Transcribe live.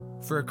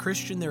For a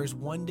Christian, there is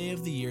one day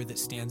of the year that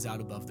stands out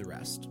above the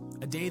rest.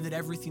 A day that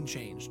everything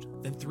changed.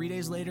 Then 3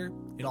 days later,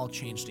 it all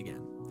changed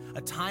again.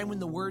 A time when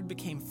the Word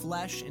became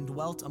flesh and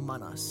dwelt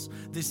among us.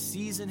 This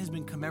season has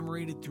been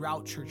commemorated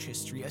throughout church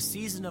history, a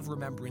season of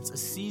remembrance, a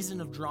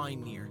season of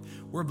drawing near,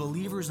 where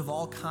believers of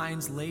all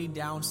kinds lay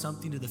down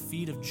something to the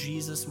feet of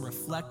Jesus and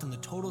reflect on the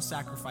total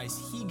sacrifice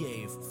He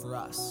gave for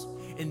us.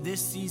 In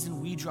this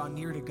season, we draw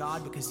near to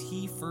God because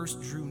He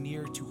first drew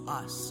near to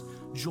us.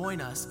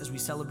 Join us as we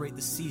celebrate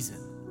the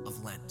season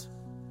of Lent.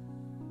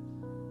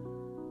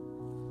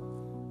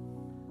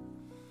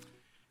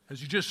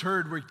 As you just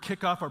heard, we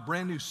kick off our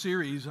brand new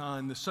series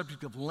on the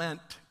subject of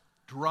Lent,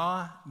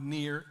 Draw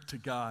Near to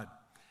God.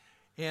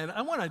 And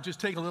I want to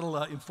just take a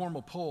little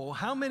informal poll.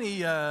 How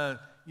many, as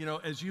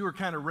you were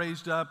kind of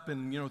raised up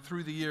and,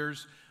 through the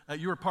years,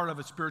 you were part of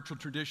a spiritual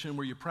tradition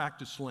where you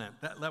practiced Lent?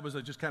 That was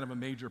just kind of a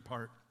major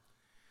part.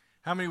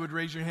 How many would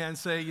raise your hand and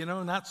say,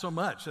 not so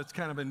much. That's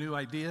kind of a new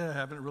idea. I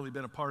haven't really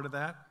been a part of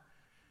that.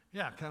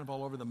 Yeah, kind of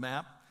all over the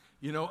map.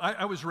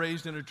 I was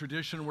raised in a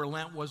tradition where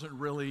Lent wasn't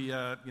really,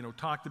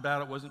 talked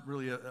about. It wasn't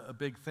really a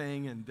big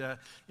thing. And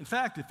in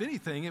fact, if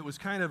anything, it was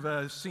kind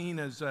of seen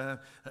as an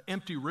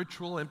empty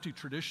ritual, empty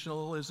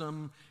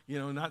traditionalism,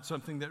 not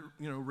something that,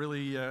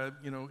 really,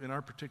 in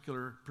our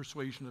particular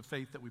persuasion of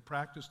faith that we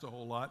practiced a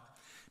whole lot.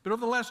 But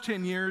over the last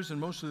 10 years, and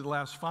mostly the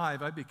last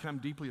 5, I've become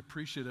deeply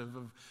appreciative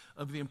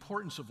of the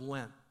importance of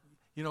Lent.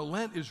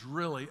 Lent is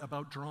really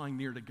about drawing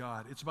near to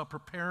God. It's about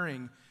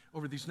preparing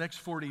over these next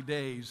 40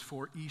 days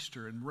for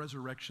Easter and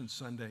Resurrection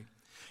Sunday.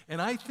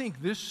 And I think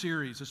this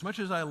series, as much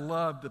as I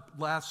loved the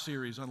last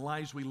series on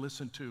lies we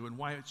listen to and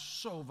why it's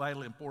so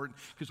vitally important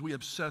because we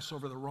obsess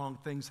over the wrong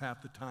things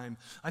half the time,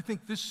 I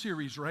think this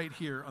series right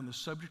here on the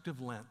subject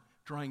of Lent,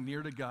 drawing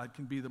near to God,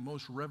 can be the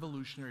most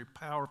revolutionary,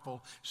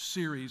 powerful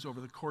series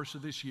over the course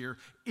of this year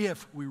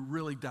if we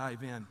really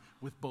dive in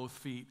with both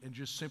feet and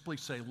just simply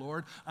say,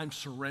 Lord, I'm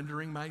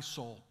surrendering my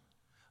soul.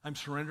 I'm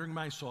surrendering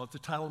my soul. It's the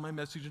title of my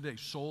message today,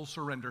 Soul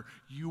Surrender.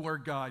 You are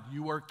God.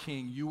 You are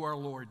King. You are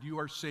Lord. You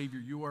are Savior.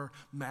 You are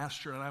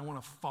Master, and I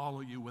want to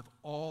follow you with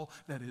all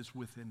that is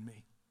within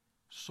me.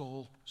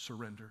 Soul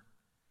surrender.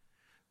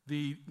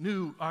 The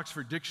New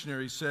Oxford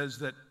Dictionary says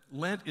that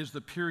Lent is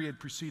the period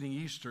preceding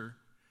Easter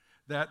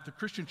that the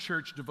Christian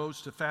church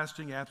devotes to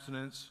fasting,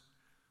 abstinence,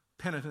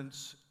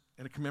 penitence,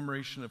 and a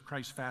commemoration of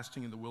Christ's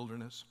fasting in the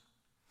wilderness.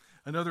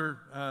 Another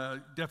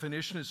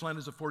definition is Lent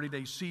is a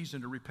 40-day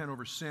season to repent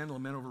over sin,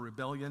 lament over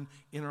rebellion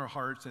in our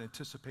hearts, and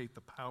anticipate the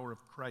power of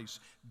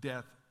Christ's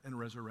death and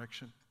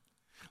resurrection.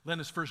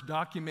 Lent is first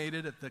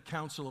documented at the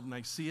Council of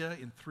Nicaea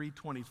in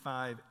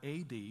 325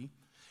 AD.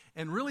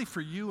 And really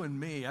for you and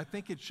me, I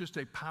think it's just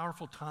a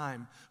powerful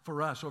time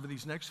for us over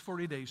these next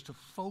 40 days to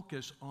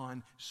focus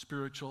on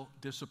spiritual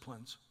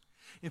disciplines.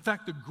 In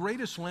fact, the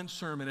greatest Lent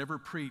sermon ever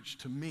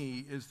preached to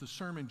me is the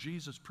sermon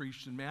Jesus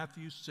preached in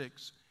Matthew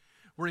 6,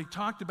 where he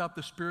talked about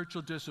the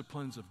spiritual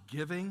disciplines of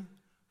giving,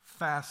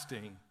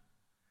 fasting,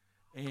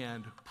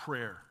 and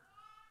prayer.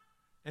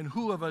 And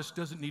who of us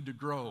doesn't need to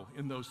grow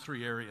in those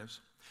 3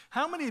 areas?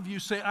 How many of you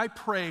say, I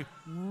pray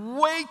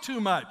way too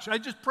much? I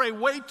just pray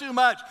way too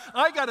much.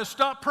 I got to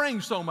stop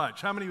praying so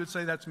much. How many would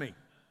say that's me?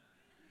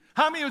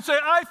 How many would say,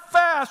 I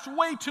fast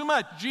way too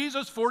much?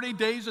 Jesus, 40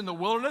 days in the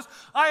wilderness.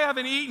 I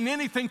haven't eaten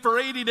anything for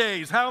 80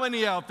 days. How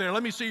many out there?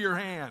 Let me see your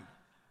hand.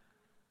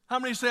 How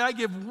many say, I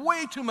give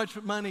way too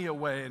much money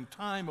away and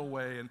time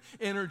away and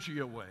energy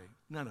away?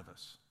 None of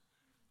us.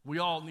 We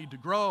all need to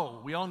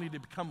grow. We all need to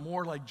become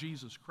more like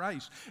Jesus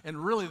Christ.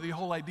 And really the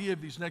whole idea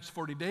of these next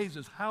 40 days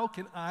is, how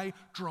can I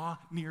draw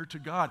near to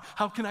God?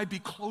 How can I be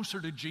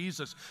closer to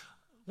Jesus?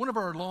 One of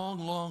our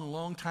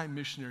long time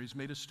missionaries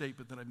made a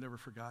statement that I've never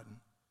forgotten.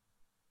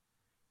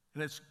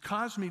 And it's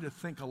caused me to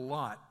think a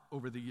lot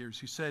over the years.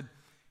 He said,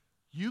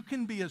 you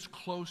can be as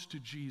close to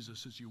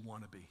Jesus as you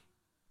want to be.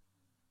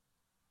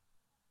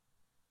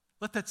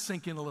 Let that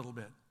sink in a little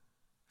bit.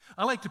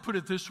 I like to put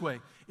it this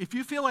way. If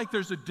you feel like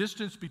there's a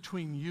distance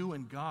between you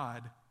and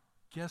God,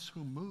 guess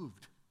who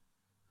moved?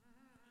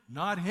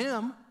 Not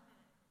him.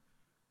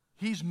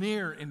 He's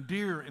near and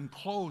dear and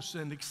close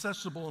and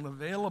accessible and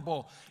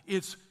available.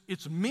 It's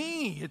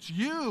me. It's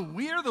you.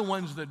 We are the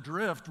ones that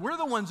drift. We're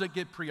the ones that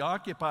get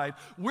preoccupied.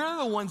 We're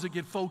the ones that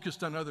get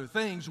focused on other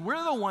things.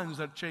 We're the ones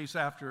that chase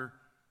after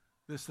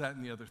this, that,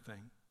 and the other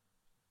thing.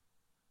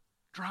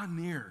 Draw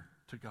near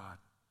to God.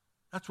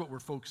 That's what we're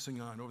focusing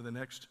on over the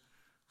next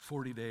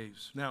 40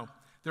 days. Now,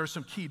 there are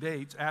some key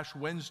dates. Ash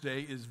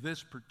Wednesday is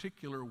this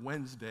particular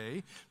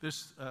Wednesday.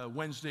 This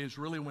Wednesday is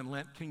really when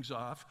Lent kicks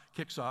off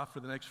for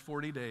the next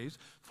 40 days,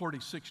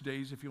 46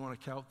 days if you want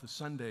to count the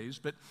Sundays.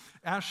 But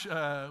Ash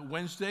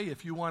Wednesday,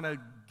 if you want to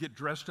get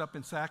dressed up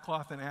in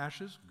sackcloth and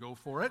ashes, go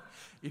for it.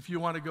 If you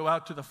want to go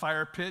out to the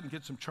fire pit and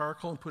get some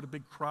charcoal and put a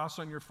big cross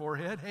on your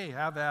forehead, hey,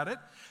 have at it.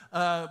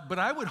 But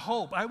I would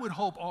hope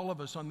all of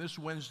us on this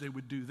Wednesday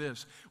would do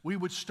this. We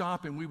would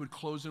stop and we would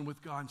close in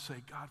with God and say,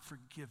 God,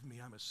 forgive me,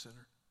 I'm a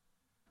sinner.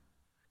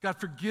 God,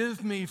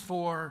 forgive me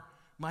for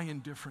my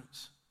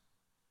indifference.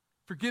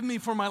 Forgive me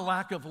for my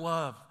lack of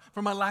love,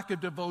 for my lack of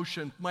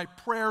devotion, my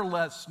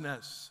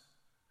prayerlessness.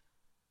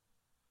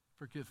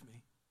 forgive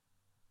me.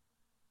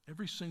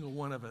 Every single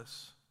one of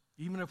us,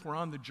 even if we're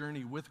on the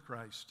journey with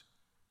Christ,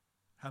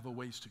 have a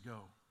ways to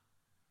go.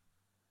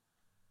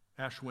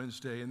 Ash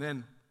Wednesday, and then,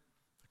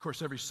 of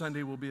course, every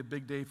Sunday will be a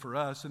big day for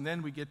us, and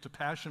then we get to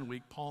Passion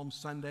Week, Palm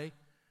Sunday,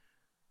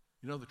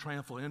 the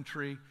triumphal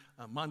entry,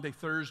 Monday,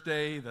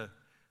 Thursday,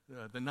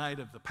 the night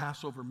of the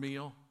Passover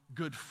meal,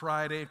 Good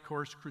Friday, of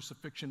course,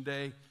 Crucifixion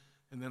Day,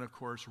 and then, of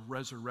course,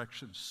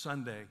 Resurrection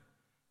Sunday,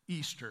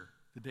 Easter,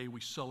 the day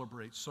we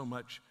celebrate so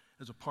much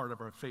as a part of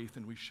our faith,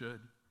 and we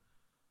should.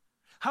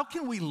 How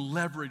can we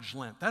leverage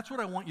Lent? That's what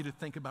I want you to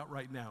think about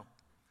right now.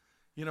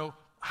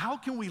 How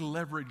can we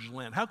leverage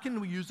Lent? How can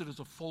we use it as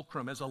a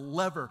fulcrum, as a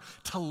lever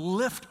to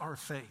lift our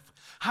faith?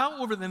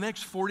 How, over the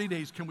next 40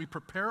 days, can we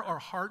prepare our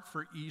heart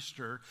for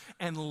Easter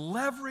and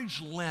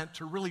leverage Lent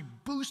to really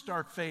boost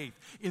our faith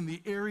in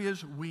the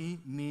areas we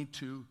need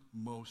to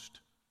most?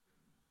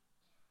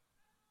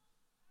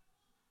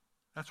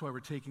 That's why we're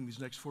taking these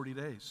next 40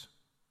 days,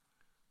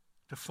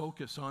 to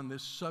focus on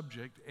this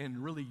subject and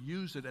really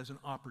use it as an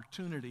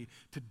opportunity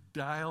to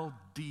dial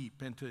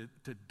deep and to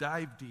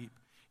dive deep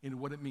into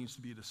what it means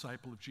to be a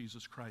disciple of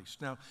Jesus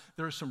Christ. Now,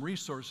 there are some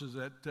resources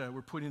that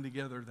we're putting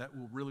together that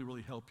will really,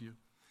 really help you.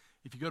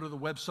 If you go to the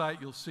website,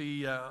 you'll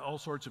see all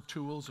sorts of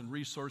tools and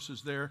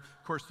resources there.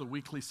 Of course, the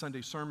weekly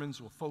Sunday sermons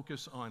will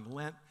focus on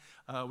Lent.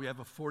 We have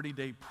a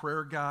 40-day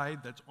prayer guide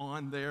that's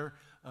on there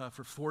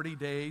for 40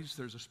 days.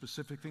 There's a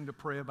specific thing to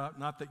pray about.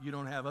 Not that you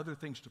don't have other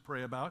things to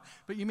pray about,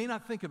 but you may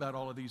not think about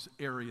all of these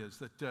areas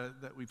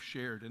that we've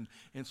shared.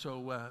 And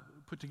so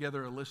put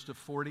together a list of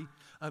 40.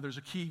 There's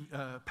a key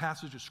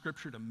passage of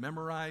Scripture to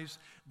memorize.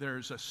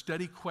 There's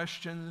study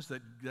questions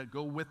that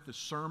go with the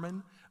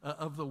sermon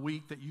of the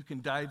week that you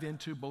can dive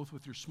into, both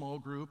with your small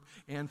group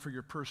and for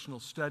your personal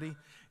study.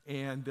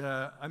 And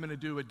I'm going to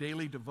do a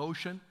daily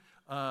devotion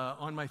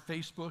on my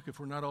Facebook. If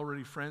we're not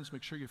already friends,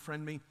 make sure you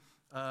friend me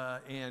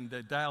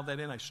and dial that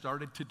in. I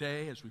started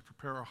today as we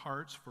prepare our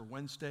hearts for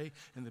Wednesday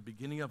and the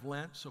beginning of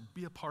Lent, so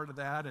be a part of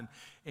that. And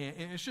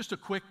it's just a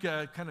quick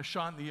kind of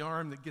shot in the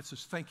arm that gets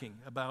us thinking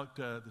about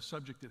the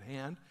subject at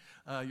hand.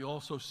 You'll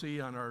also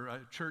see on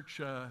our church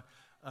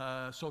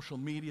social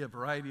media, a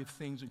variety of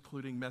things,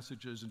 including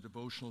messages and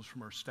devotionals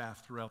from our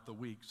staff throughout the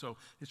week. So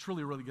it's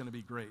really, really going to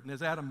be great. And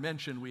as Adam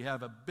mentioned, we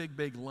have a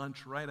big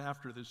lunch right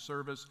after this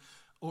service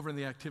over in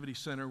the Activity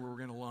Center where we're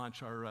going to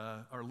launch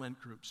our Lent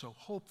group. So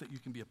hope that you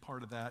can be a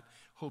part of that.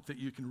 Hope that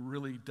you can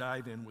really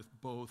dive in with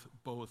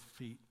both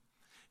feet.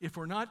 If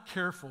we're not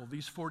careful,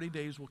 these 40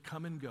 days will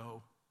come and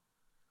go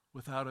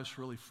without us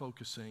really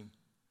focusing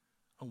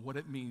on what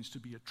it means to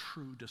be a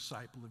true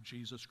disciple of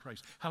Jesus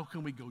Christ. How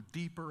can we go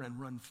deeper and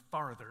run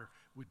farther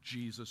with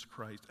Jesus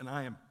Christ? And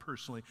I am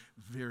personally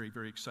very,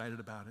 very excited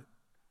about it.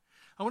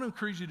 I want to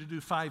encourage you to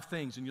do 5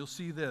 things, and you'll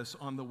see this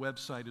on the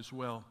website as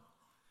well.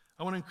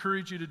 I want to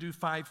encourage you to do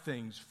 5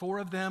 things. 4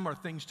 of them are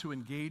things to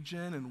engage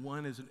in, and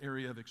 1 is an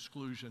area of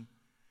exclusion.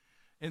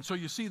 And so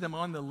you see them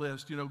on the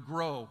list.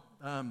 Grow.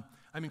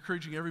 I'm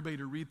encouraging everybody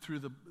to read through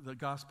the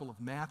Gospel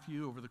of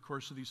Matthew over the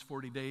course of these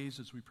 40 days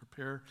as we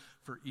prepare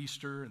for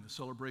Easter and the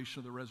celebration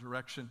of the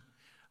resurrection.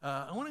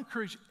 I want to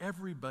encourage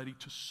everybody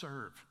to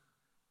serve.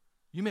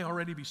 You may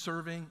already be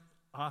serving.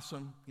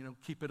 Awesome.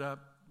 Keep it up.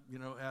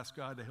 Ask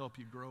God to help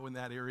you grow in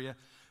that area.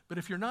 But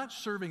if you're not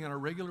serving on a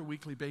regular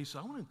weekly basis,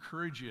 I want to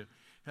encourage you.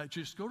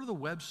 Just go to the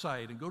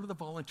website and go to the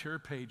volunteer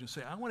page and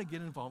say, I want to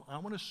get involved. I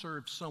want to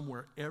serve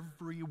somewhere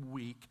every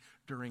week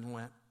during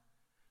Lent.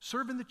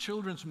 Serve in the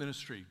children's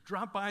ministry.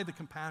 Drop by the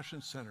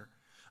Compassion Center.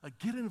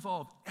 Get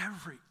involved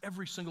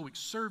every single week.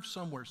 Serve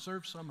somewhere.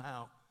 Serve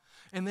somehow.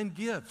 And then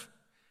give.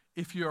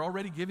 If you're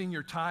already giving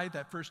your tithe,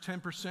 that first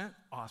 10%,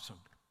 awesome.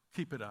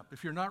 Keep it up.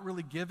 If you're not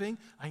really giving,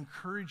 I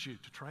encourage you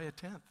to try a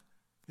 10th.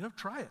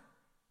 Try it.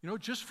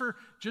 Just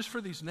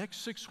for these next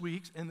 6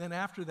 weeks, and then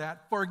after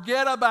that,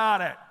 forget about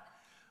it.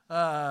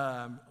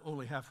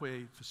 Only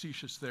halfway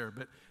facetious there,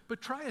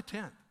 but try a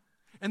 10th.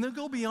 And then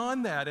go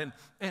beyond that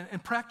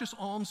and practice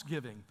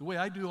almsgiving. The way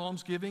I do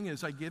almsgiving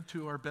is I give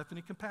to our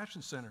Bethany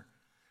Compassion Center.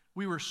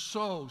 We were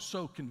so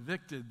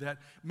convicted that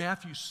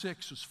Matthew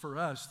 6 was for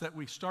us, that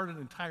we started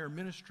an entire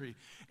ministry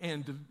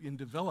and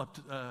developed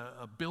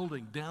a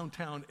building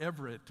downtown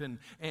Everett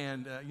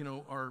and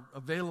are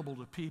available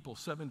to people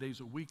 7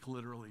 days a week,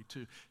 literally,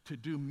 to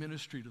do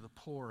ministry to the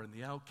poor and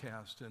the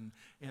outcast and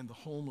the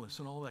homeless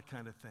and all that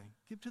kind of thing.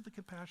 Give to the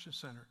Compassion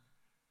Center.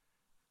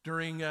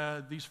 During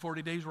these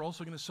 40 days, we're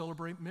also going to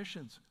celebrate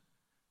missions.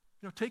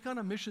 Take on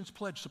a missions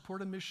pledge,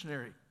 support a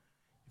missionary.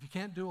 If you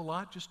can't do a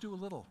lot, just do a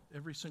little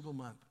every single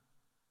month.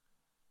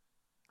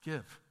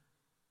 Give.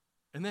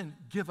 And then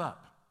give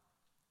up.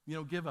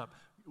 Give up.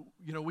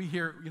 We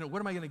hear, what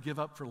am I going to give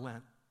up for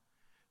Lent?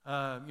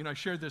 I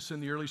shared this in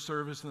the early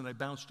service, and then I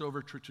bounced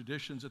over to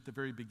traditions at the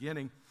very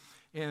beginning.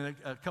 And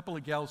a couple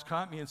of gals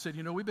caught me and said,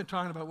 we've been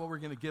talking about what we're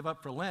going to give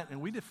up for Lent, and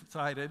we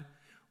decided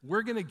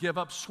we're going to give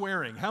up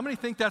swearing. How many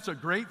think that's a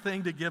great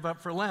thing to give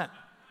up for Lent?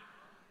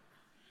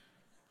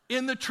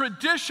 In the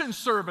tradition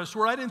service,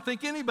 where I didn't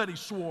think anybody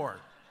swore,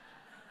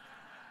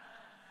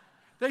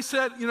 They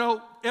said,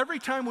 every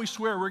time we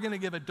swear, we're going to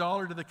give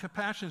 $1 to the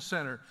Compassion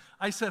Center.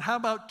 I said, how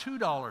about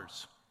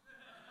 $2?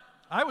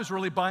 I was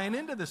really buying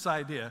into this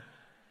idea.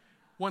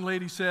 One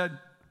lady said,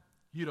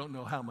 you don't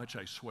know how much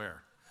I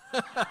swear.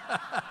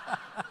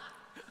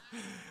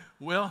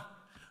 Well,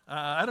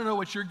 I don't know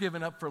what you're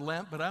giving up for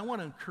Lent, but I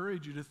want to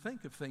encourage you to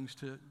think of things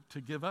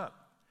to give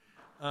up.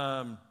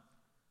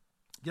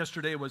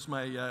 Yesterday was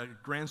my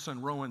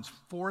grandson Rowan's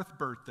 4th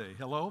birthday.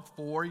 Hello,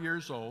 4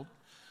 years old.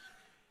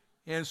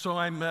 And so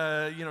I'm,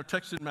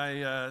 texted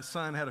my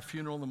son, had a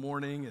funeral in the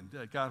morning,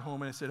 and got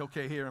home, and I said,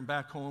 okay, here, I'm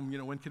back home,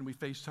 when can we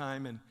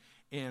FaceTime?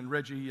 And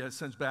Reggie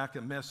sends back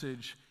a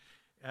message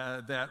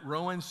that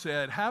Rowan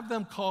said, have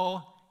them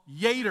call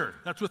Yater.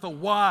 That's with a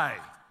Y.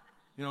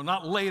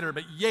 Not later,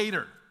 but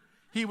Yater.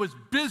 He was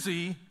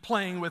busy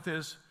playing with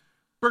his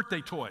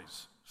birthday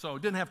toys, so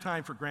didn't have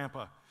time for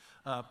Grandpa,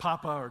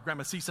 Papa, or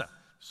Grandma Sisa.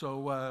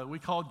 So we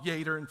called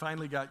Yater and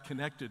finally got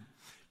connected.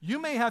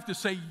 You may have to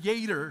say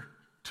Yater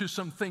to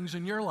some things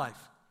in your life.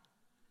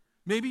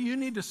 Maybe you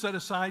need to set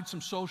aside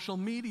some social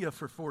media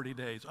for 40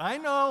 days. I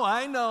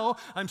know,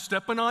 I'm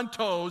stepping on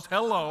toes.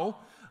 Hello.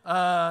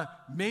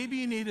 Maybe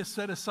you need to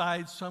set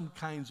aside some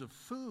kinds of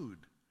food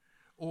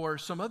or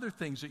some other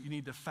things that you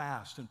need to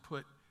fast and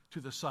put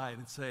to the side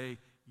and say,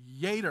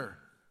 Yater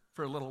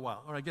for a little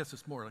while. Or I guess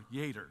it's more like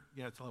Yater.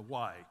 Yeah, it's a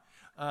Y.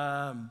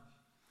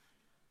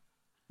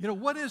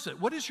 What is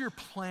it? What is your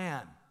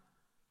plan?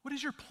 What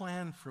is your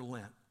plan for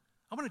Lent?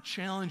 I want to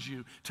challenge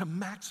you to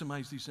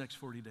maximize these next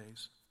 40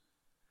 days.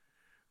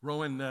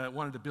 Rowan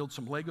wanted to build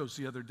some Legos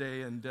the other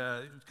day, and it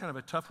was kind of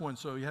a tough one,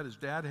 so he had his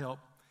dad help.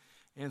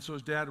 And so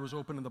his dad was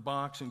opening the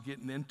box and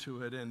getting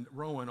into it, and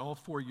Rowan, all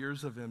 4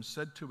 years of him,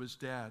 said to his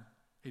dad,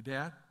 hey,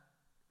 Dad,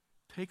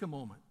 take a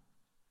moment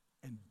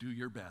and do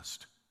your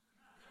best.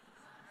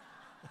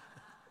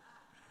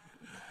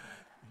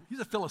 He's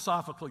a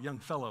philosophical young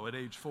fellow at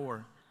age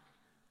 4.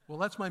 Well,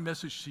 that's my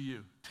message to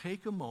you.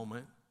 Take a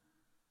moment.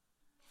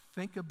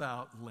 Think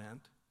about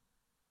Lent.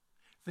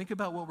 Think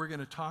about what we're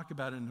going to talk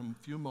about in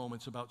a few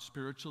moments about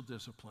spiritual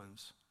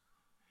disciplines.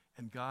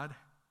 And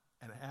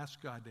ask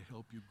God to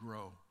help you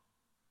grow.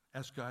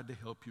 Ask God to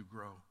help you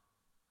grow.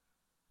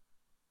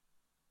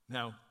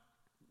 Now,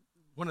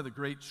 one of the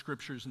great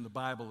scriptures in the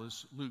Bible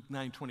is Luke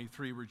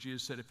 9:23, where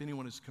Jesus said, if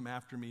anyone has come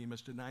after me, he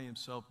must deny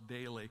himself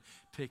daily,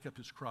 take up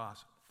his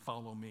cross,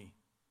 follow me.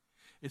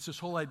 It's this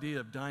whole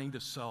idea of dying to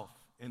self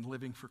and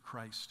living for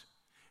Christ.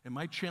 And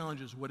my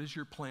challenge is, what is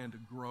your plan to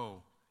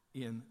grow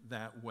in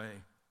that way?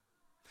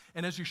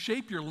 And as you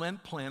shape your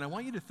Lent plan, I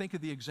want you to think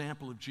of the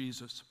example of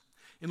Jesus.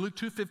 In Luke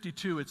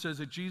 2:52, it says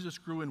that Jesus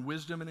grew in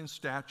wisdom and in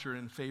stature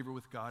and in favor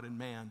with God and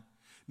man.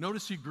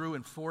 Notice he grew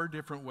in 4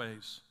 different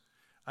ways.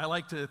 I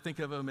like to think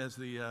of them as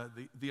the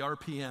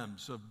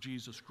RPMs of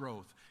Jesus'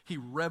 growth. He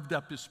revved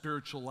up his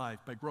spiritual life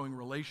by growing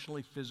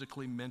relationally,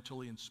 physically,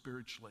 mentally, and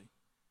spiritually.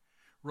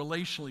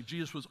 Relationally,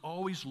 Jesus was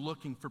always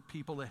looking for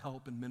people to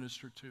help and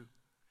minister to.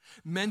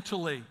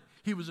 Mentally,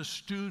 he was a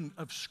student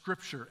of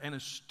Scripture and a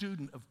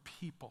student of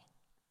people.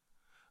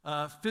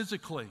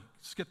 Physically,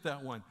 skip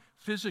that one.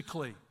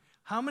 Physically,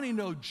 how many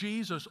know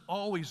Jesus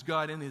always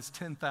got in his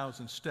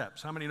 10,000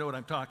 steps? How many know what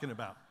I'm talking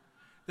about?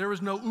 There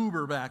was no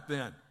Uber back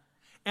then.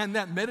 And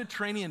that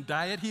Mediterranean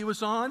diet he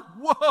was on,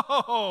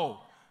 whoa,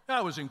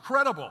 that was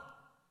incredible.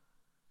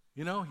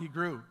 He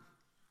grew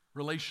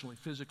relationally,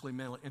 physically,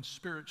 mentally, and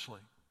spiritually.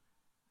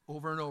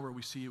 Over and over,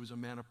 we see he was a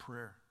man of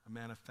prayer, a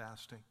man of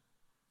fasting,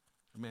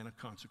 a man of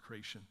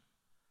consecration.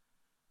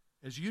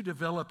 As you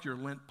develop your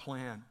Lent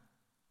plan,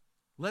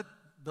 let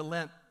the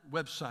Lent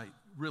website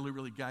really,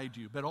 really guide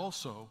you, but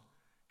also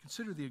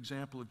consider the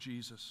example of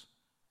Jesus.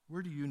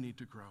 Where do you need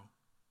to grow?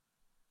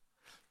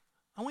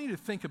 I want you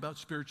to think about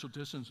spiritual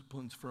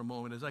disciplines for a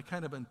moment as I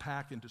kind of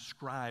unpack and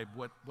describe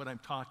what I'm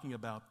talking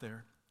about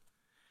there.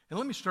 And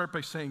let me start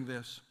by saying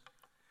this.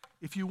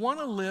 If you want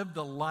to live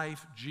the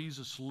life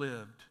Jesus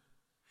lived,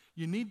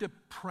 you need to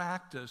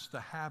practice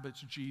the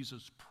habits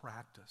Jesus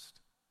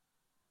practiced.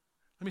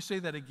 Let me say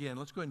that again.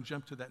 Let's go ahead and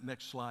jump to that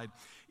next slide.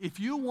 If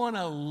you want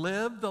to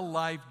live the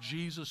life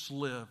Jesus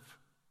lived,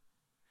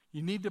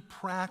 you need to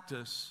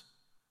practice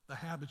the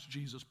habits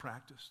Jesus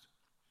practiced.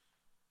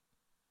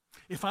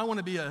 If I want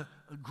to be a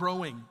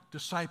growing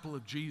disciple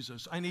of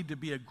Jesus, I need to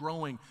be a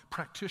growing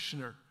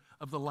practitioner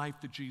of the life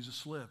that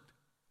Jesus lived.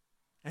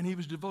 And he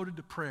was devoted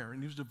to prayer,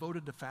 and he was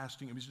devoted to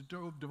fasting, and he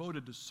was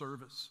devoted to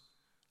service.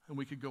 And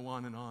we could go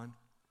on and on.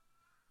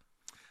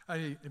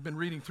 I have been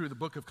reading through the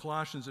book of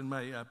Colossians in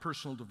my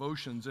personal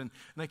devotions, and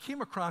I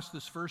came across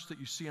this verse that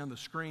you see on the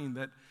screen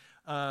that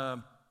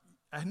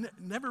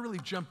never really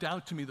jumped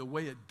out to me the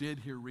way it did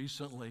here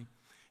recently.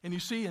 And you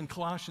see in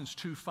Colossians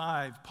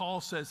 2:5,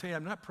 Paul says, hey,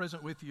 I'm not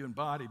present with you in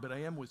body, but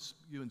I am with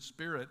you in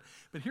spirit.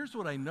 But here's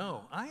what I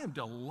know. I am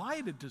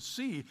delighted to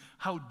see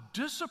how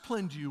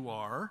disciplined you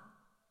are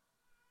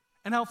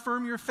and how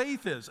firm your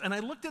faith is. And I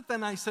looked at that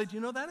and I said,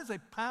 that is a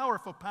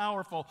powerful,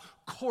 powerful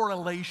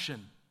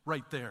correlation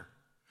right there.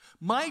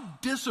 My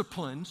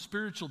discipline,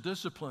 spiritual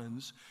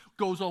disciplines,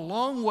 goes a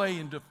long way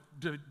in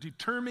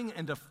determining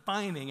and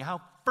defining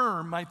how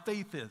firm my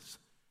faith is.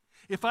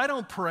 If I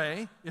don't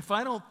pray, if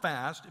I don't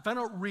fast, if I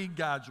don't read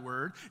God's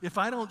word, if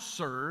I don't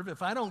serve,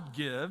 if I don't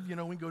give,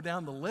 we go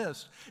down the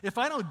list. If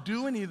I don't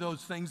do any of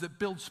those things that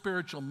build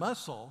spiritual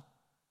muscle,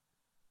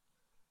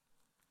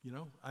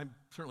 I'm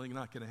certainly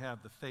not going to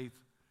have the faith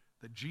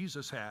that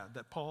Jesus had,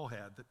 that Paul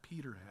had, that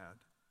Peter had.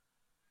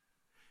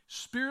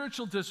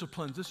 Spiritual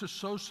disciplines, this is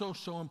so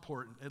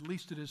important, at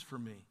least it is for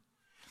me.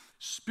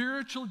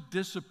 Spiritual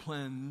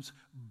disciplines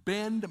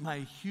bend my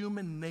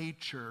human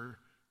nature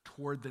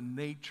toward the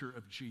nature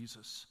of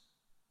Jesus.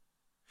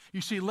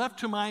 You see, left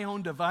to my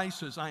own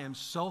devices, I am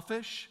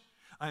selfish,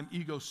 I'm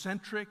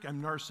egocentric,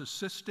 I'm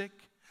narcissistic,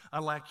 I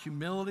lack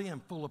humility,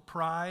 I'm full of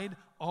pride,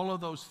 all of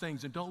those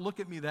things. And don't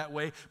look at me that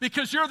way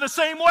because you're the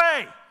same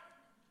way.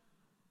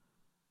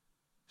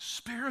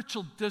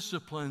 Spiritual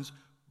disciplines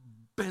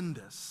bend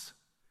us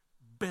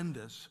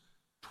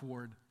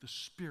toward the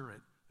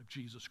Spirit of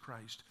Jesus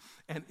Christ.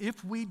 And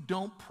if we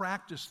don't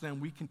practice them,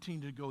 we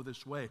continue to go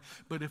this way.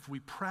 But if we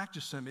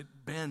practice them, it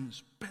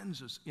bends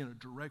us in a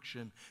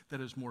direction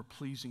that is more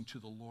pleasing to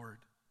the Lord.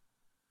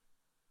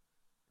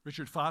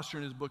 Richard Foster,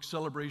 in his book,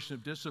 Celebration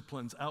of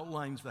Disciplines,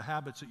 outlines the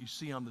habits that you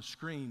see on the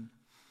screen.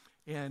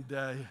 And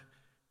the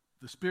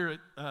spirit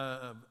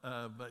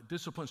of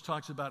disciplines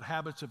talks about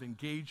habits of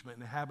engagement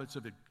and habits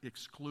of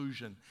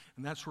exclusion.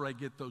 And that's where I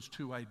get those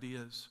two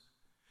ideas.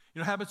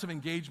 Habits of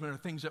engagement are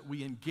things that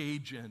we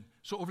engage in.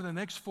 So over the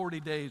next 40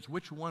 days,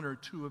 which one or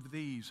two of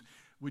these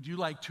would you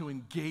like to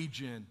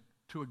engage in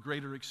to a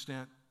greater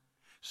extent?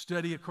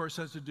 Study, of course,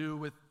 has to do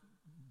with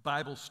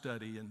Bible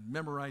study and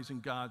memorizing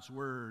God's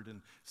word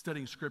and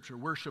studying Scripture.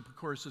 Worship, of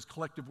course, is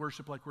collective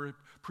worship like we're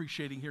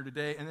appreciating here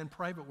today, and then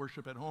private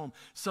worship at home.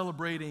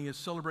 Celebrating is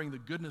celebrating the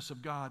goodness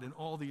of God in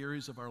all the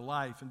areas of our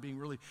life and being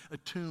really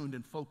attuned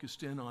and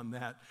focused in on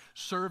that.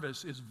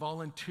 Service is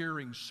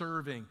volunteering,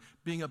 serving,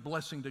 being a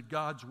blessing to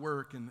God's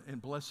work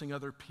and blessing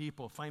other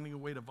people, finding a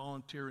way to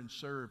volunteer and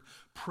serve.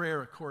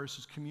 Prayer, of course,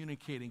 is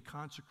communicating,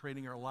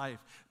 consecrating our life,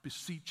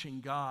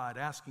 beseeching God,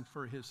 asking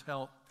for His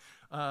help.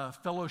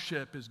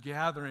 Fellowship is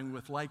gathering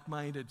with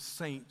like-minded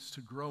saints to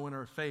grow in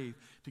our faith,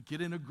 to get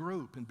in a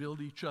group and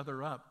build each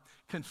other up.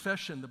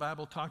 Confession, the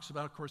Bible talks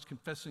about, of course,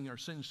 confessing our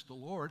sins to the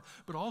Lord,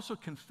 but also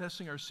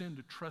confessing our sin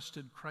to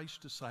trusted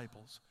Christ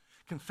disciples.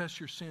 Confess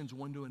your sins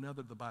one to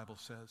another, the Bible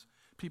says.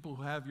 People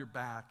who have your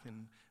back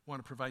and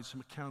want to provide some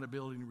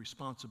accountability and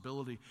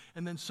responsibility.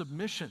 And then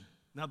submission.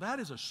 Now that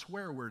is a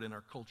swear word in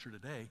our culture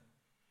today.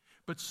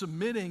 But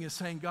submitting is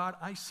saying, God,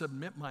 I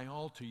submit my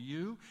all to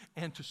you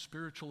and to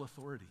spiritual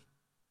authority.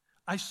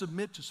 I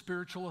submit to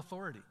spiritual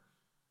authority.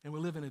 And we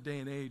live in a day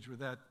and age where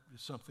that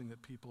is something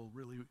that people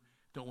really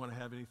don't want to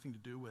have anything to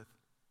do with.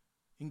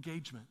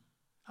 Engagement.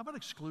 How about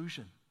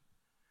exclusion?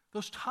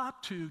 Those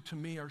top two, to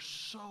me, are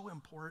so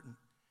important.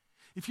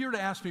 If you were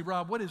to ask me,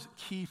 Rob, what is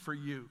key for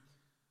you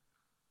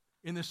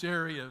in this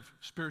area of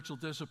spiritual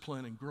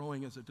discipline and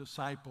growing as a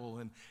disciple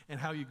and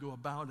how you go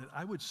about it,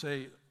 I would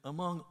say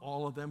among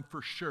all of them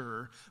for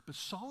sure, but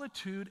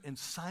solitude and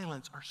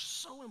silence are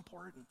so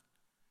important.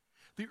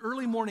 The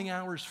early morning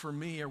hours for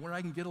me are when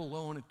I can get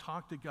alone and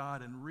talk to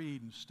God and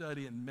read and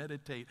study and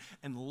meditate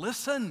and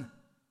listen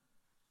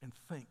and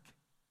think.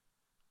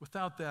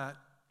 Without that,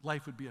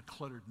 life would be a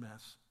cluttered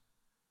mess.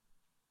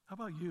 How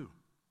about you?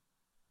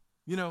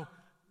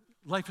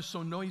 Life is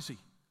so noisy.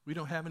 We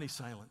don't have any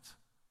silence.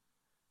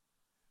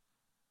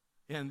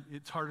 And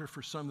it's harder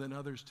for some than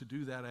others to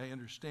do that. I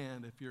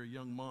understand if you're a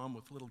young mom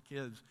with little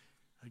kids,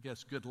 I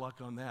guess good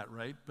luck on that,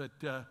 right?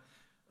 But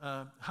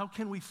how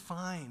can we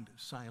find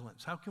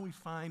silence? How can we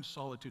find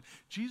solitude?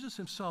 Jesus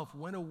himself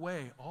went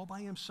away all by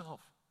himself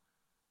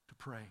to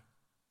pray.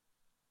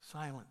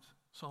 Silence,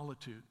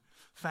 solitude,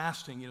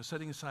 fasting,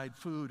 setting aside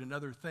food and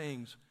other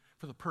things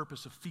for the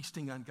purpose of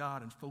feasting on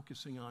God and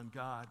focusing on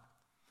God.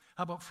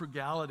 How about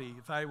frugality?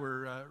 If I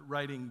were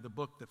writing the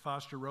book that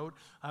Foster wrote,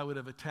 I would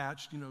have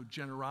attached,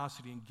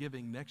 generosity and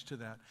giving next to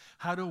that.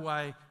 How do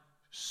I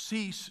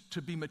cease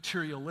to be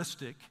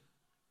materialistic?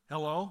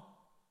 Hello?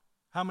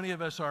 How many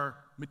of us are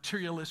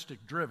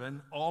materialistic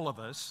driven? All of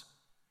us.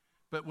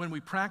 But when we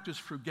practice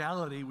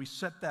frugality, we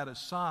set that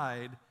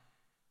aside,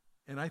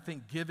 and I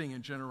think giving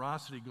and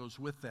generosity goes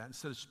with that.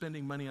 Instead of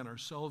spending money on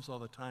ourselves all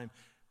the time,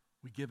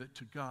 we give it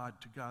to God,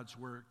 to God's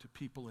work, to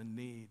people in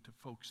need, to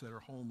folks that are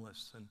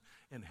homeless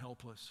and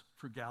helpless.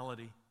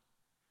 Frugality,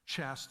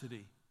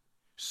 chastity,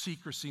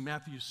 secrecy.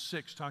 Matthew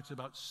 6 talks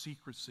about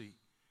secrecy.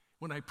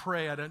 When I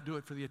pray, I don't do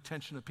it for the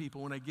attention of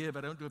people. When I give,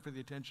 I don't do it for the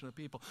attention of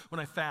people. When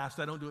I fast,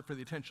 I don't do it for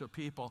the attention of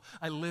people.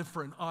 I live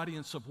for an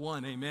audience of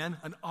one, amen?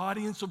 An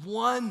audience of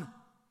one.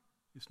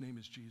 His name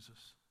is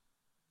Jesus.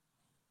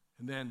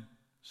 And then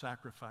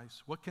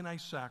sacrifice. What can I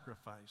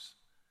sacrifice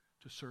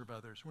to serve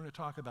others? We're going to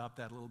talk about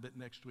that a little bit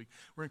next week.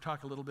 We're going to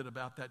talk a little bit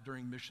about that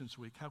during Missions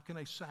Week. How can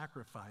I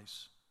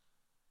sacrifice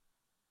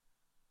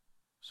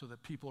so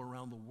that people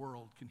around the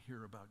world can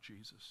hear about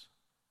Jesus?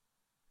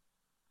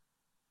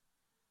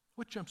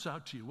 What jumps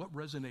out to you? What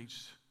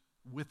resonates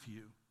with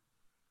you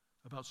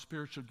about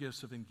spiritual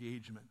gifts of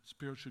engagement,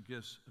 spiritual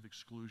gifts of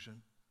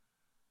exclusion?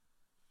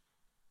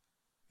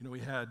 You know, we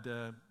had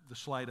the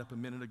slide up a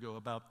minute ago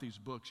about these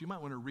books. You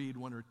might want to read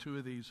one or two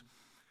of these.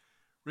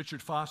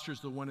 Richard Foster's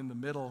the one in the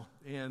middle,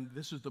 and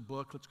this is the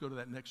book. Let's go to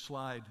that next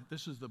slide.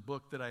 This is the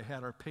book that I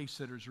had our pace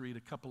setters read a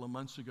couple of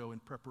months ago in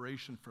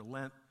preparation for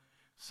Lent.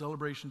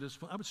 Celebration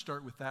Discipline. I would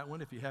start with that one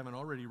if you haven't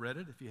already read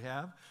it. If you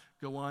have,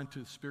 go on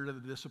to Spirit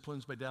of the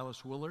Disciplines by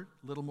Dallas Willard.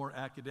 A little more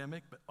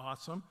academic, but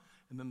awesome.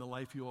 And then The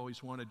Life You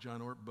Always Wanted, John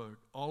Ortberg.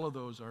 All of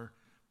those are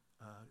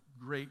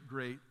great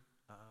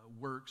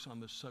works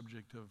on the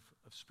subject of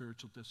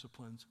spiritual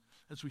disciplines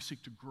as we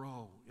seek to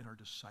grow in our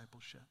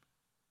discipleship.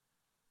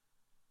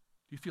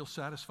 Do you feel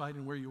satisfied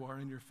in where you are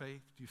in your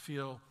faith? Do you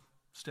feel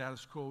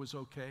status quo is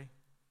okay?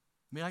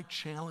 May I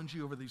challenge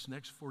you over these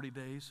next 40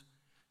 days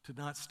to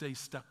not stay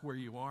stuck where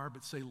you are,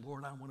 but say,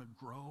 Lord, I want to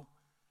grow.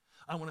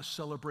 I want to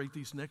celebrate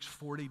these next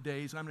 40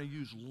 days. I'm going to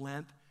use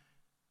Lent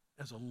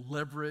as a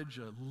leverage,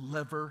 a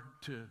lever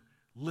to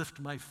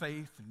lift my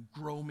faith and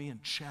grow me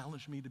and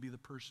challenge me to be the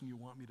person you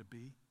want me to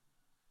be.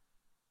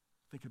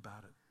 Think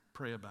about it.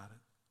 Pray about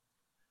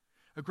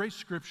it. A great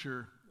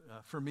scripture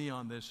for me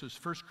on this is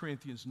 1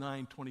 Corinthians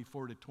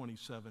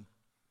 9:24-27.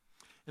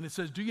 And it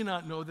says, do you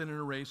not know that in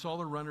a race all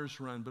the runners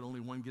run, but only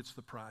one gets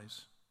the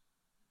prize?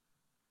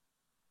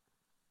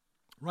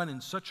 Run in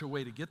such a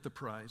way to get the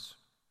prize.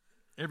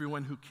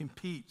 Everyone who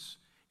competes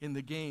in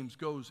the games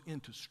goes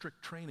into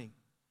strict training.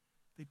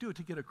 They do it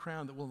to get a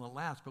crown that will not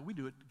last, but we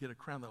do it to get a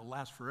crown that will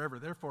last forever.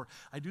 Therefore,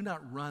 I do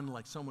not run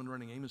like someone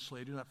running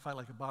aimlessly. I do not fight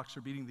like a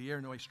boxer beating the air.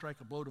 No, I strike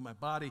a blow to my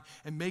body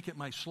and make it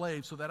my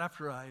slave, so that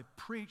after I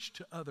preach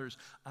to others,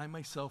 I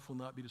myself will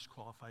not be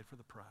disqualified for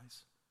the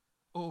prize.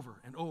 Over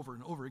and over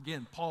and over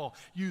again, Paul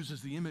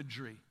uses the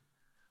imagery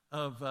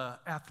of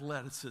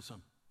athleticism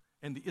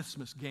and the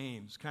Isthmus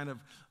Games, kind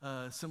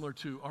of similar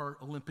to our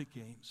Olympic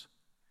Games.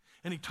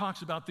 And he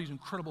talks about these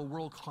incredible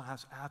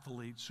world-class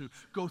athletes who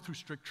go through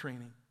strict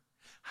training.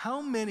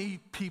 How many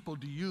people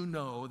do you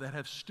know that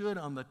have stood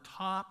on the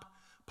top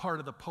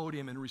part of the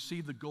podium and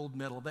received the gold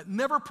medal that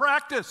never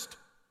practiced,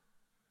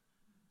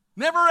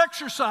 never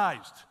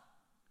exercised,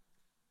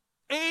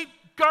 ate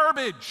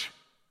garbage?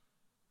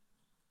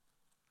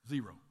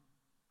 Zero.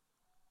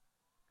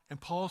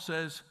 And Paul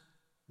says,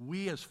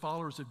 we as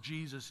followers of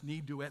Jesus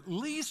need to at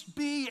least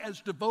be as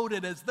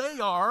devoted as they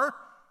are,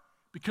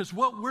 because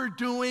what we're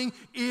doing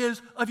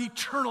is of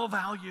eternal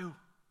value.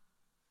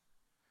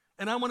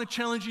 And I want to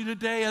challenge you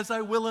today, as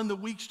I will in the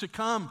weeks to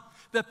come,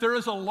 that there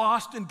is a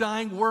lost and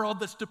dying world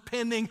that's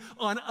depending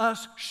on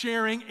us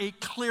sharing a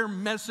clear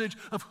message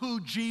of who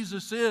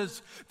Jesus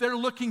is. They're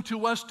looking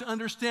to us to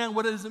understand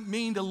what does it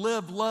mean to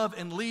live, love,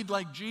 and lead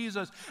like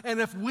Jesus. And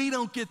if we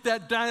don't get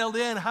that dialed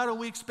in, how do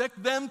we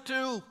expect them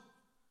to?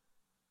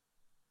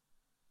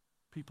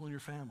 People in your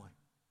family,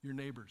 your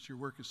neighbors, your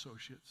work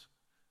associates.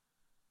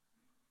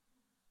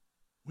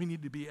 We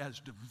need to be as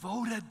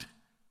devoted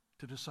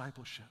to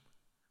discipleship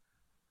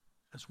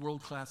as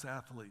world-class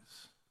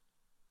athletes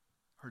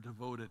are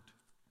devoted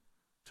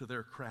to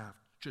their craft,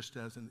 just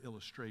as an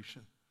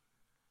illustration.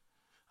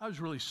 I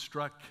was really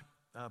struck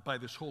by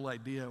this whole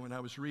idea when I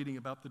was reading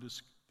about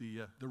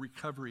the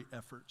recovery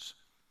efforts.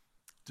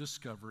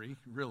 Discovery,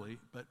 really,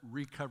 but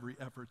recovery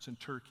efforts in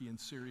Turkey and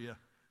Syria.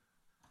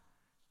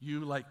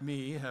 You, like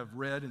me, have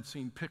read and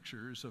seen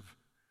pictures of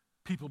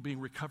people being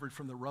recovered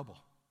from the rubble.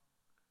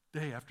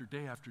 Day after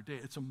day after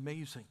day. It's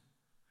amazing.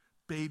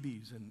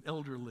 Babies and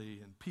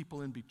elderly and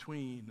people in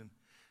between. And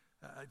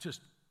I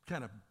just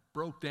kind of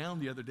broke down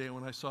the other day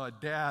when I saw a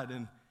dad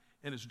and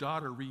his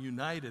daughter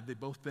reunited. They'd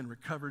both been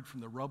recovered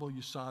from the rubble.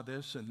 You saw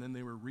this, and then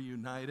they were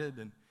reunited,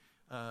 and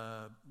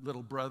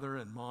little brother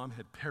and mom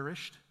had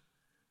perished.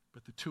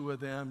 But the two of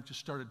them just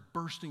started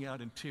bursting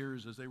out in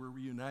tears as they were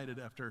reunited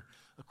after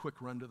a quick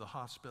run to the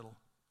hospital.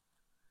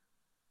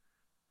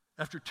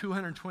 After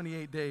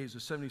 228 days, a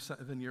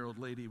 77-year-old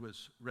lady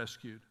was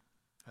rescued.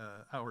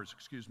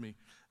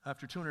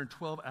 After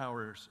 212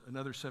 hours,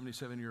 another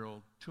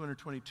 77-year-old.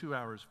 222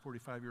 hours,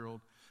 45-year-old.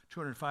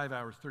 205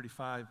 hours,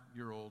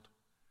 35-year-old.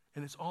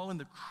 And it's all in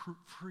the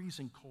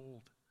freezing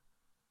cold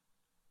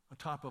on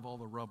top of all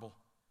the rubble.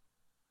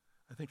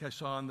 I think I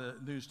saw on the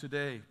news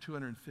today,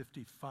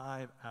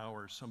 255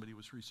 hours somebody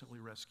was recently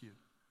rescued.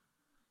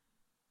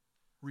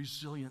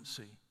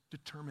 Resiliency,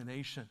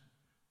 determination,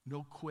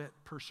 no quit,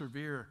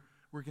 persevere.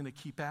 We're going to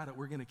keep at it.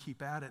 We're going to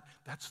keep at it.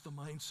 That's the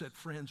mindset,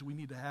 friends, we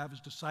need to have as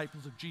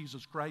disciples of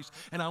Jesus Christ.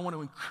 And I want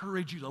to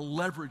encourage you to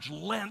leverage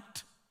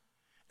Lent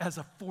as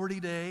a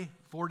 40-day,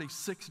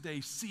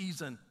 46-day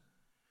season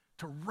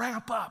to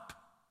ramp up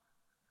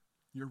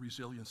your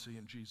resiliency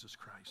in Jesus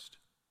Christ.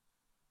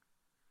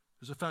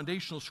 There's a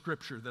foundational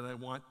scripture that I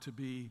want to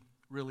be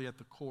really at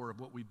the core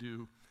of what we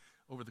do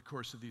over the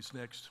course of these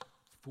next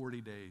 40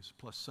 days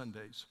plus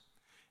Sundays.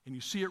 And you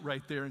see it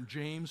right there in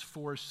James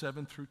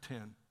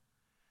 4:7-10.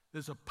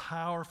 There's a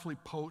powerfully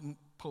potent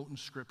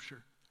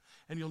scripture.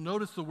 And you'll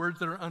notice the words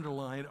that are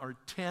underlined are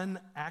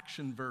 10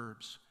 action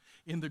verbs.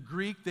 In the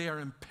Greek, they are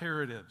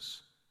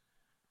imperatives.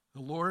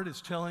 The Lord is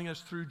telling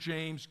us through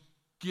James,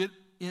 get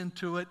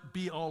into it,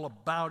 be all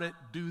about it,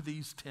 do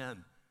these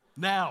 10.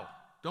 Now.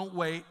 Don't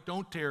wait,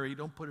 don't tarry,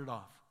 don't put it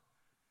off.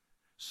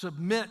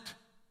 Submit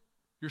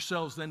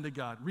yourselves then to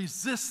God.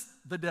 Resist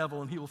the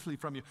devil and he will flee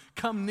from you.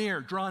 Come near,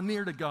 draw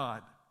near to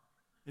God,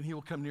 and he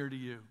will come near to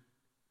you.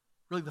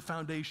 Really the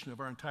foundation of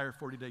our entire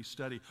 40-day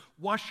study.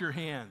 Wash your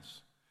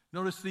hands.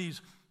 Notice these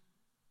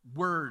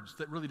words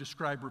that really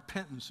describe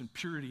repentance and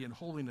purity and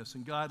holiness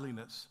and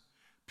godliness.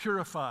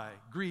 Purify,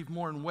 grieve,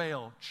 mourn,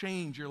 wail,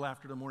 change your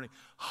laughter to mourning.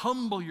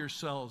 Humble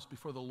yourselves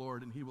before the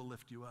Lord and he will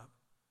lift you up.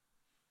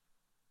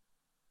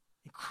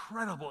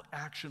 Incredible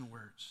action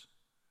words.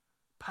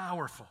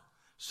 Powerful.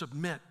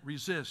 Submit,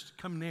 resist,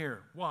 come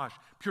near, wash,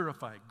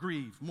 purify,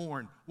 grieve,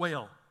 mourn,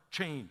 wail,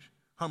 change,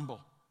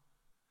 humble.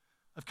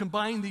 I've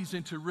combined these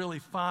into really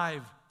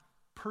 5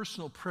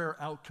 personal prayer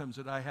outcomes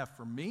that I have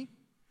for me,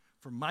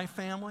 for my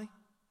family,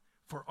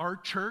 for our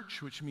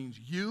church, which means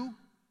you,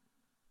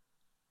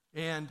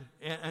 and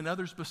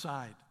others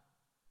beside.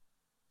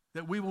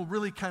 That we will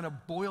really kind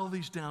of boil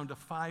these down to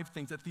 5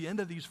 things. At the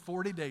end of these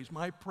 40 days,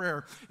 my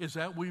prayer is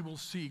that we will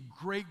see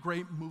great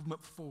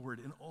movement forward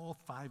in all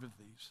 5 of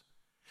these.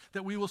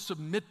 That we will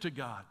submit to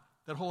God.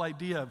 That whole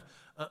idea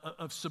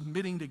of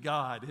submitting to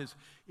God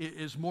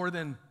is more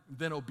than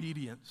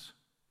obedience.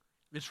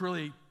 It's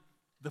really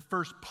the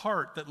first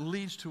part that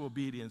leads to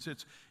obedience.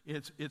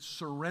 It's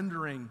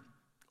surrendering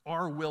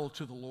our will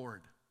to the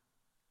Lord.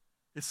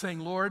 It's saying,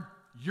 Lord,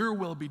 your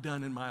will be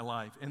done in my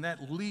life, and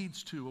that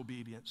leads to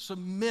obedience.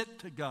 Submit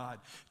to God.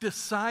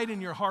 Decide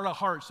in your heart of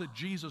hearts that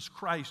Jesus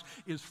Christ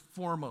is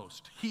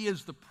foremost. He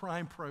is the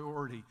prime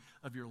priority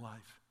of your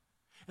life.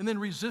 And then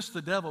resist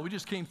the devil. We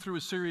just came through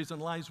a series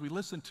on lies we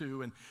listen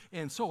to,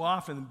 and so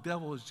often the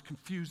devil is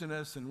confusing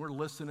us, and we're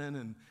listening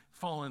and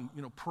falling,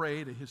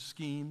 prey to his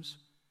schemes.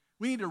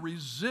 We need to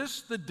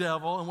resist the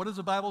devil, and what does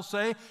the Bible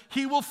say?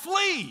 He will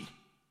flee.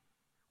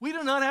 We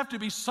do not have to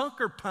be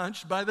sucker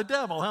punched by the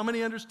devil. How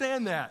many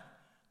understand that?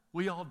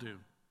 We all do.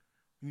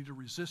 We need to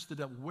resist the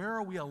devil. Where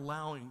are we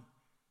allowing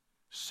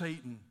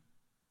Satan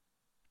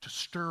to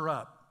stir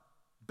up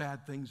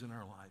bad things in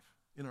our life,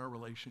 in our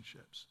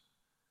relationships,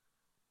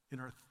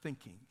 in our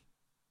thinking?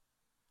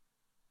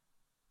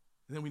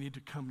 And then we need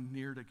to come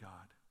near to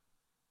God.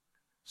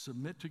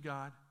 Submit to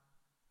God,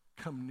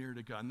 come near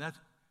to God. And that's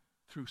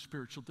through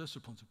spiritual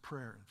disciplines of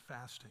prayer and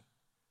fasting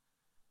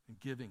and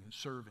giving and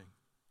serving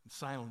and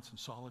silence and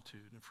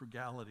solitude and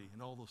frugality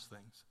and all those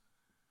things.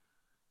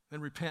 Then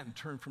repent and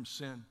turn from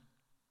sin.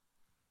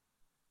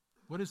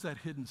 What is that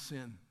hidden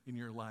sin in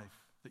your life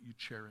that you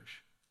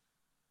cherish?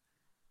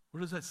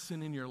 What is that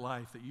sin in your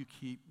life that you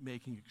keep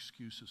making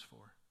excuses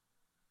for?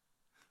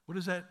 What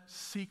is that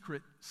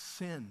secret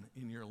sin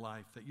in your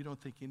life that you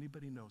don't think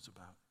anybody knows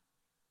about?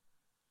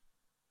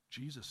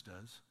 Jesus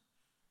does,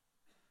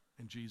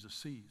 and Jesus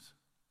sees.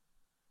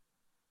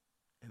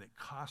 And it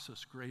costs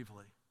us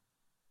gravely.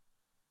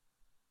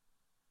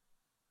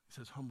 He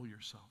says, humble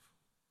yourself.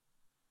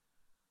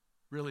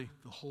 Really,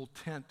 the whole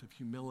tent of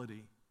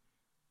humility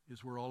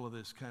is where all of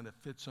this kind of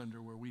fits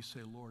under, where we say,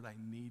 Lord, I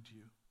need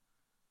you.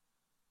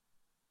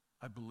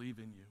 I believe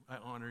in you. I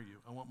honor you.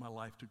 I want my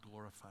life to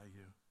glorify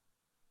you.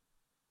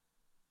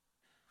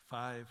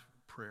 5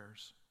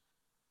 prayers.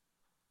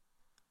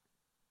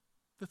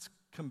 Let's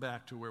come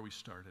back to where we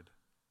started.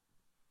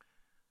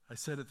 I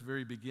said at the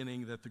very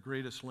beginning that the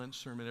greatest Lent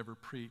sermon ever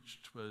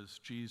preached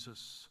was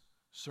Jesus'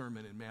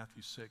 sermon in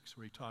Matthew 6,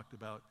 where he talked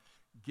about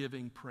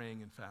giving,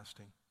 praying, and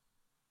fasting.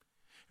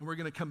 And we're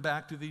going to come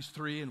back to these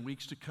 3 in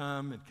weeks to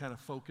come and kind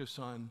of focus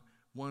on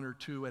 1 or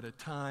 2 at a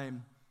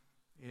time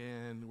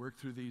and work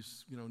through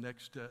these,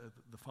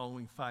 the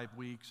following 5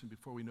 weeks. And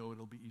before we know it,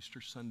 it'll be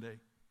Easter Sunday.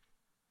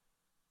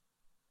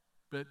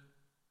 But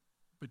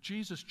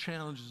Jesus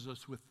challenges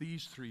us with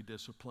these 3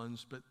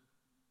 disciplines, but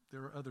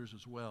there are others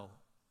as well.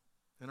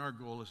 And our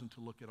goal isn't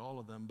to look at all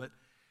of them, but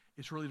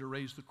it's really to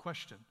raise the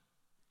question.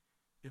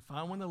 If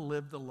I want to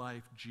live the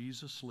life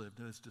Jesus lived,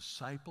 and as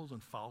disciples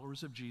and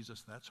followers of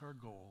Jesus, that's our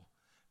goal,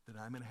 then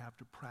I'm going to have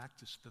to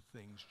practice the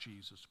things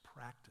Jesus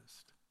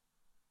practiced.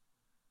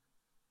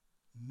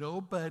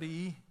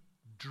 Nobody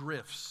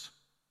drifts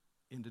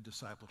into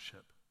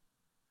discipleship.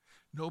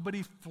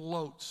 Nobody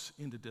floats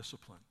into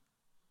discipline.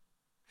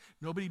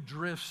 Nobody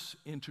drifts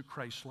into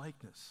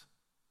Christ-likeness.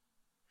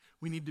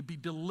 We need to be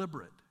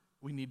deliberate.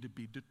 We need to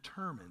be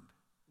determined.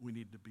 We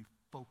need to be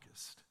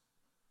focused.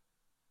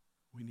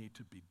 We need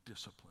to be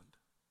disciplined.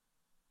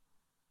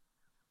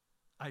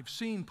 I've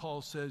seen,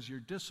 Paul says, your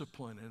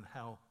discipline and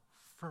how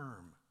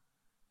firm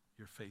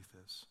your faith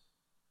is.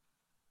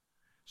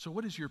 So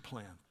what is your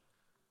plan?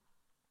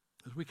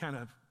 As we kind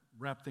of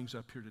wrap things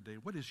up here today,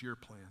 what is your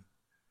plan?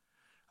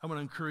 I want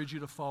to encourage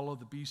you to follow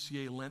the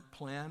BCA Lent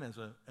plan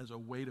as a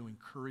way to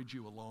encourage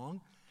you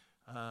along.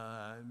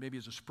 Maybe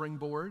as a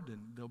springboard, and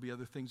there'll be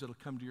other things that'll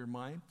come to your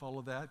mind.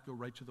 Follow that. Go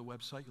right to the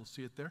website. You'll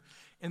see it there.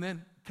 And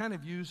then kind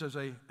of use as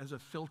a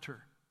filter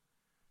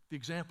the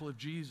example of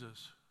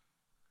Jesus,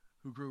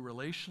 who grew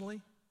relationally,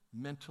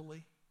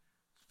 mentally,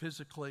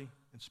 physically,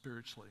 and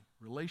spiritually.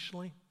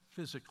 Relationally,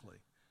 physically,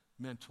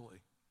 mentally,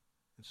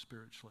 and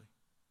spiritually.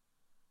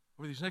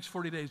 Over these next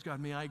 40 days, God,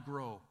 may I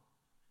grow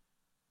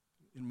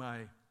in my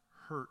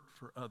hurt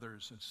for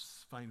others and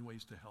find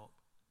ways to help.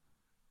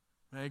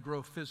 May I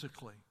grow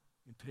physically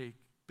and take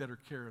better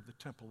care of the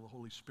temple of the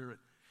Holy Spirit.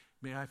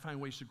 May I find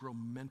ways to grow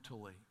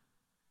mentally,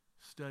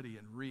 study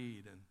and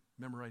read and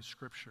memorize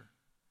Scripture.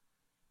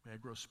 May I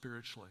grow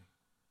spiritually,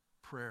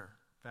 prayer,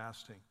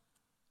 fasting,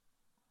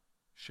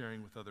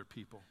 sharing with other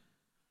people.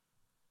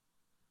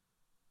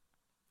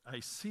 I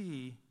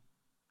see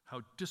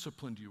how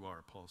disciplined you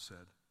are, Paul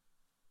said,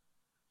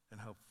 and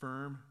how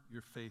firm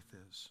your faith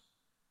is.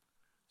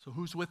 So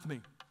who's with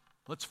me?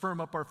 Let's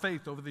firm up our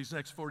faith over these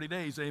next 40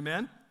 days,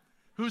 amen?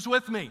 Who's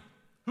with me?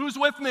 Who's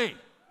with me?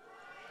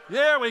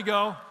 There we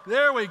go.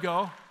 There we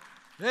go.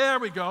 There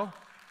we go.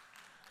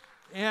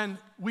 And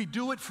we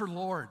do it for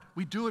Lord.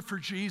 We do it for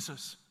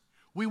Jesus.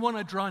 We want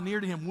to draw near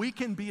to Him. We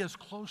can be as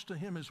close to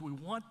Him as we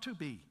want to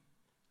be.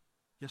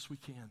 Yes, we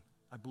can.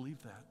 I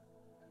believe that.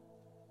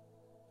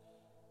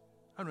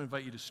 I want to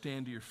invite you to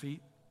stand to your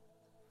feet.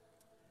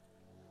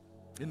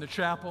 In the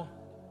chapel,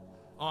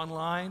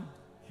 online,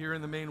 here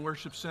in the main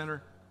worship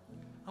center,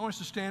 I want us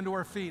to stand to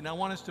our feet, and I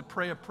want us to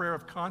pray a prayer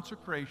of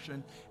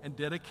consecration and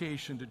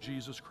dedication to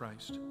Jesus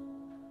Christ.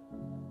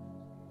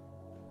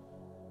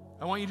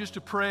 I want you just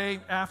to pray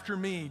after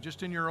me,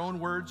 just in your own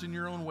words, in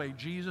your own way.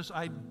 Jesus,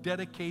 I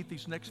dedicate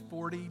these next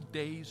 40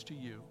 days to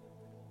you.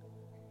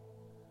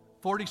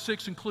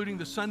 46, including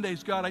the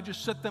Sundays, God, I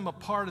just set them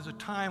apart as a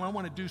time. I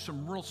want to do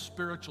some real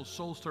spiritual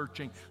soul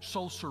searching,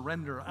 soul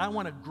surrender. I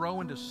want to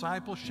grow in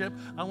discipleship.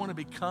 I want to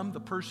become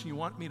the person you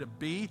want me to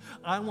be.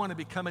 I want to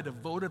become a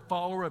devoted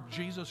follower of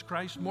Jesus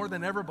Christ more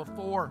than ever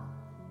before.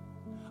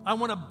 I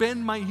want to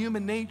bend my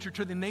human nature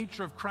to the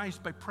nature of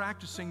Christ by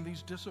practicing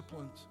these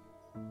disciplines,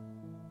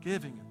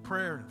 giving and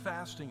prayer and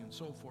fasting and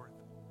so forth.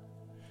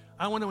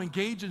 I want to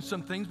engage in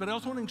some things, but I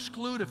also want to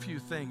exclude a few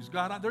things.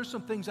 God, there's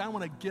some things I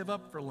want to give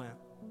up for Lent.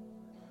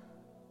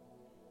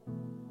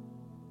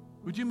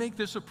 Would you make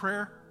this a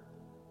prayer?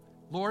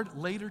 Lord,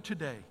 later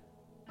today,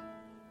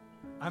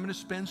 I'm going to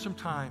spend some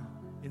time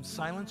in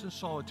silence and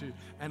solitude,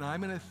 and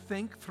I'm going to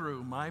think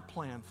through my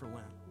plan for Lent.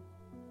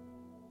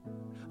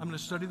 I'm going to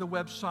study the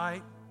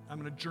website. I'm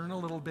going to journal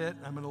a little bit.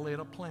 I'm going to lay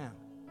out a plan.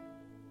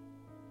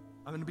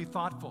 I'm going to be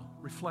thoughtful,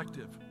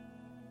 reflective,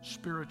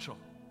 spiritual,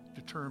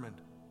 determined.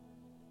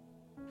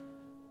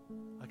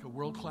 Like a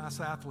world-class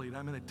athlete,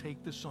 I'm going to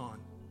take this on.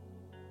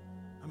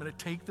 I'm going to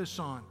take this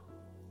on.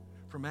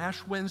 From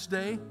Ash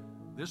Wednesday,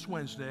 this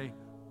Wednesday,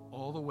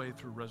 all the way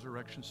through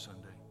Resurrection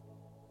Sunday.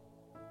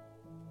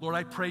 Lord,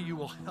 I pray you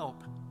will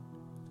help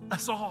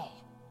us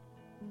all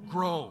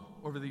grow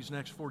over these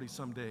next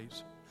 40-some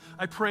days.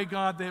 I pray,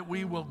 God, that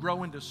we will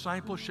grow in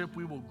discipleship,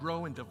 we will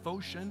grow in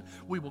devotion,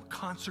 we will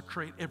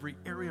consecrate every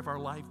area of our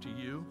life to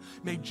you.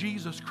 May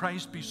Jesus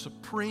Christ be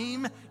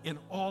supreme in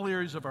all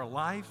areas of our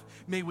life.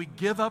 May we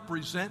give up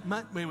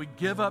resentment, may we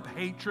give up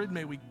hatred,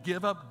 may we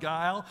give up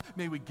guile,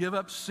 may we give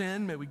up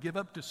sin, may we give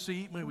up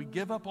deceit, may we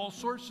give up all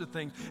sorts of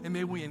things, and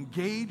may we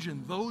engage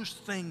in those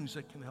things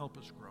that can help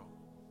us grow.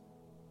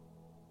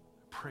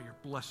 I pray your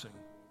blessing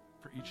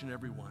for each and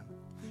every one.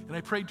 And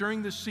I pray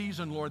during this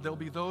season, Lord, there'll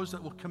be those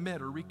that will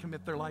commit or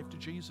recommit their life to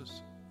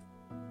Jesus.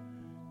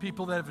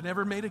 People that have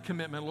never made a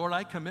commitment, Lord,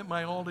 I commit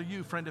my all to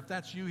you. Friend, if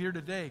that's you here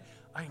today,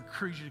 I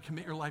encourage you to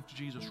commit your life to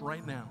Jesus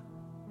right now.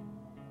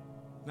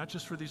 Not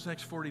just for these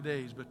next 40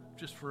 days, but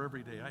just for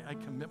every day. I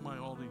commit my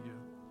all to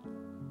you.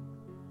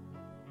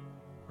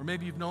 Or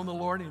maybe you've known the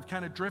Lord and you've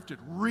kind of drifted.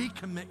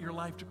 Recommit your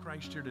life to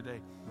Christ here today.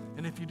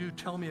 And if you do,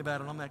 tell me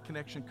about it on that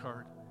connection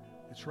card.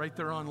 It's right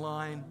there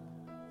online.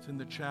 It's in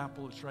the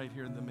chapel. It's right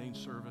here in the main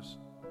service.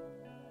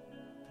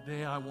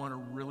 Today, I want to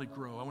really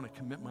grow. I want to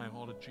commit my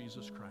all to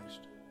Jesus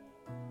Christ.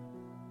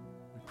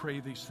 We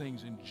pray these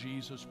things in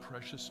Jesus'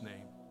 precious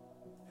name.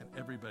 And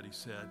everybody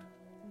said,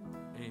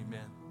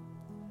 amen.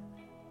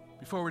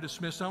 Before we're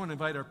dismissed, I want to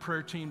invite our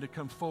prayer team to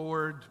come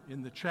forward.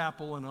 In the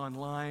chapel and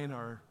online,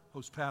 our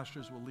host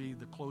pastors will lead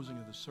the closing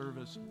of the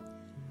service.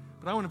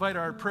 But I want to invite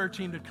our prayer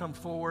team to come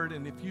forward.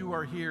 And if you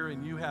are here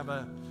and you have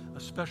a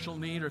special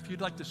need, or if you'd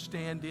like to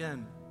stand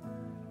in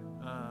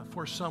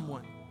for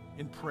someone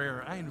in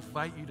prayer, I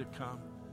invite you to come.